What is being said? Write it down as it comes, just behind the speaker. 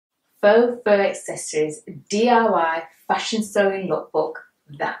Faux Fur Accessories DIY Fashion Sewing Lookbook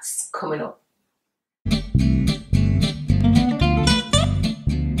that's coming up.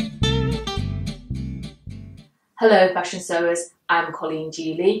 Hello fashion sewers, I'm Colleen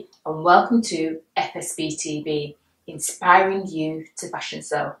G Lea and welcome to FSBTV, inspiring you to fashion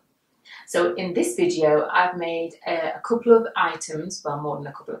sew. So in this video I've made a couple of items, well more than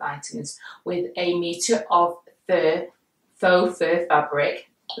a couple of items, with a metre of faux fur fabric,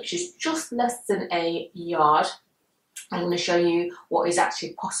 which is just less than a yard. I'm going to show you what is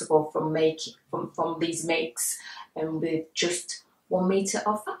actually possible from these makes and with just 1 metre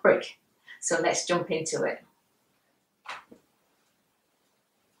of fabric. So let's jump into it.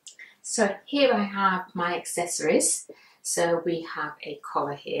 So here I have my accessories. So we have a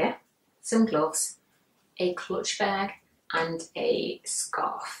collar here, some gloves, a clutch bag and a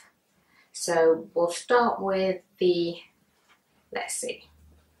scarf. So we'll start with the,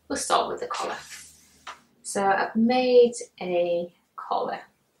 we'll start with the collar. So I've made a collar.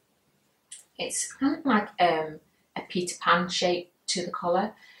 It's kind of like a Peter Pan shape to the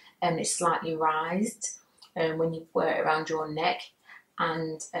collar, and it's slightly raised when you wear it around your neck,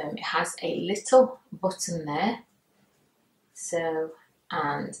 and it has a little button there, so,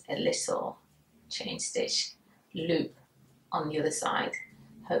 and a little chain stitch loop on the other side.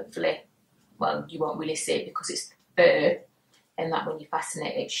 Hopefully, well, you won't really see it because it's fur, and that when you fasten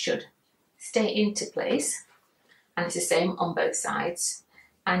it, it should stay into place. And it's the same on both sides,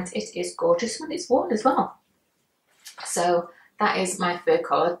 and it is gorgeous when it's worn as well. So that is my fur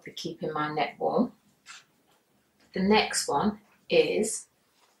collar for keeping my neck warm. The next one is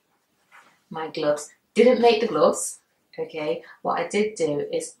my gloves. Didn't make the gloves, okay. What I did do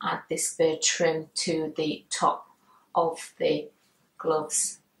is add this fur trim to the top of the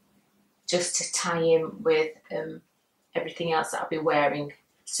gloves, just to tie in with everything else that I'll be wearing.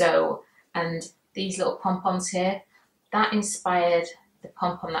 So, and these little pom-poms here, that inspired the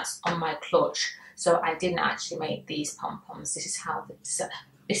pom-pom that's on my clutch. So I didn't actually make these pom-poms. This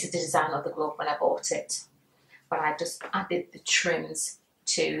is the design of the glove when I bought it. But I just added the trims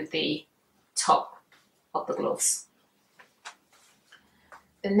to the top of the gloves.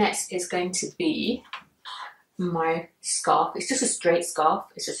 The next is going to be my scarf. It's just a straight scarf.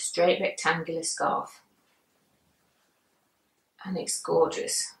 It's a straight rectangular scarf. And it's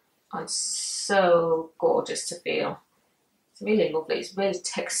gorgeous. And so gorgeous to feel. It's really lovely. It's really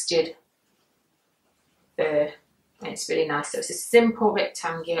textured fur. And it's really nice. So it's a simple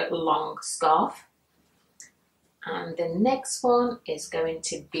rectangular long scarf. And the next one is going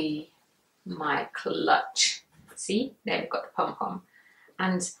to be my clutch. See, there we've got the pom-pom.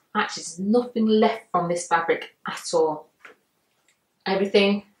 And actually there's nothing left from this fabric at all.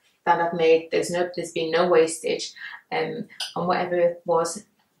 Everything that I've made, there's been no wastage, and whatever was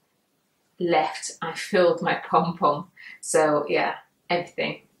left, I filled my pom-pom. So yeah,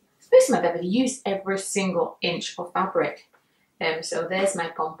 everything. It's the first time I've ever used every single inch of fabric. So there's my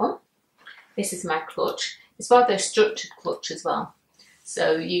pom-pom. This is my clutch. It's rather a structured clutch as well.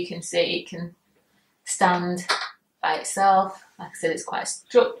 So you can see it can stand by itself. Like I said, it's quite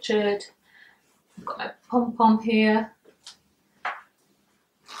structured. I've got my pom-pom here.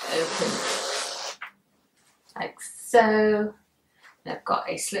 Open like so. And I've got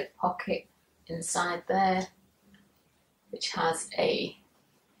a slip pocket inside there, which has a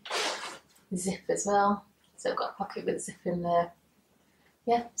zip as well. So I've got a pocket with a zip in there.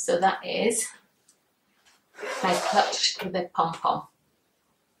 Yeah, so that is my clutch with a pom-pom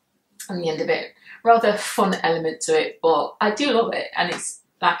on the end of it. Rather fun element to it, but I do love it, and it's,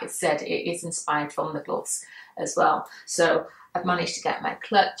 like I said, it is inspired from the gloves as well. So I've managed to get my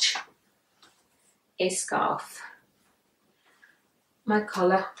clutch, a scarf, my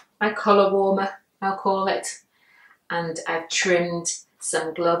collar warmer, I'll call it, and I've trimmed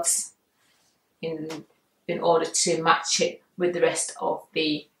some gloves in order to match it with the rest of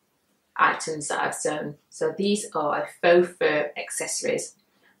the items that I've sewn. So these are faux fur accessories,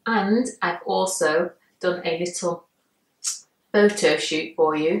 and I've also done a little photo shoot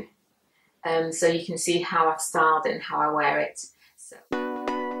for you, so you can see how I've styled it and how I wear it. So.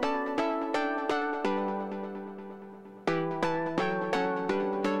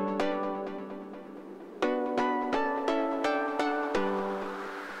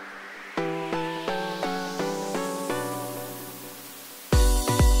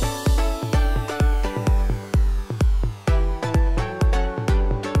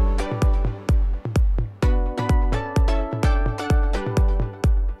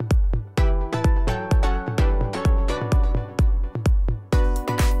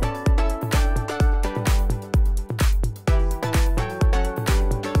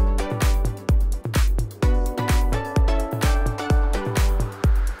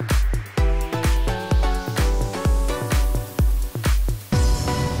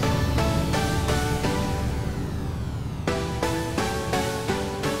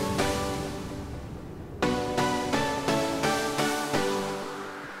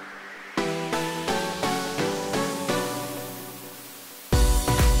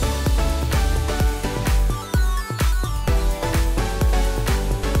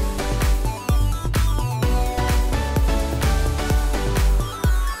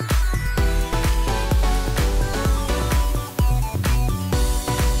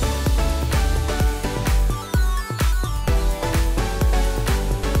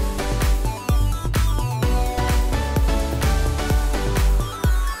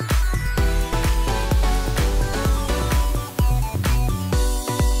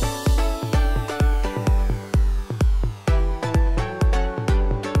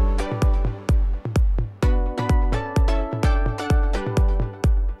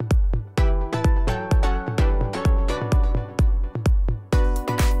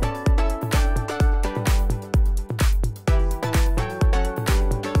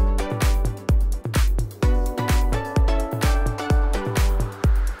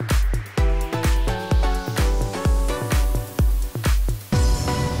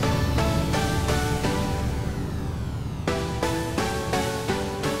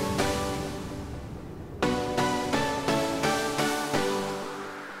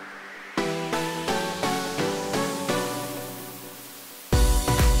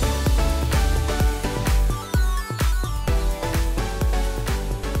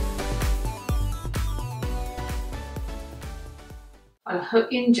 Well, I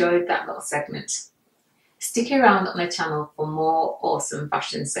hope you enjoyed that little segment. Stick around on the channel for more awesome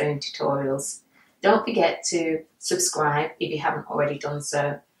fashion sewing tutorials. Don't forget to subscribe if you haven't already done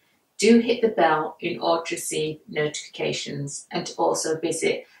so. Do hit the bell in order to receive notifications and to also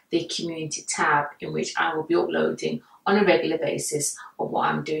visit the community tab in which I will be uploading on a regular basis of what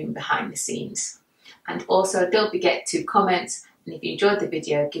I'm doing behind the scenes. And also don't forget to comment, and if you enjoyed the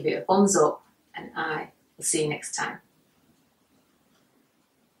video, give it a thumbs up, and I will see you next time.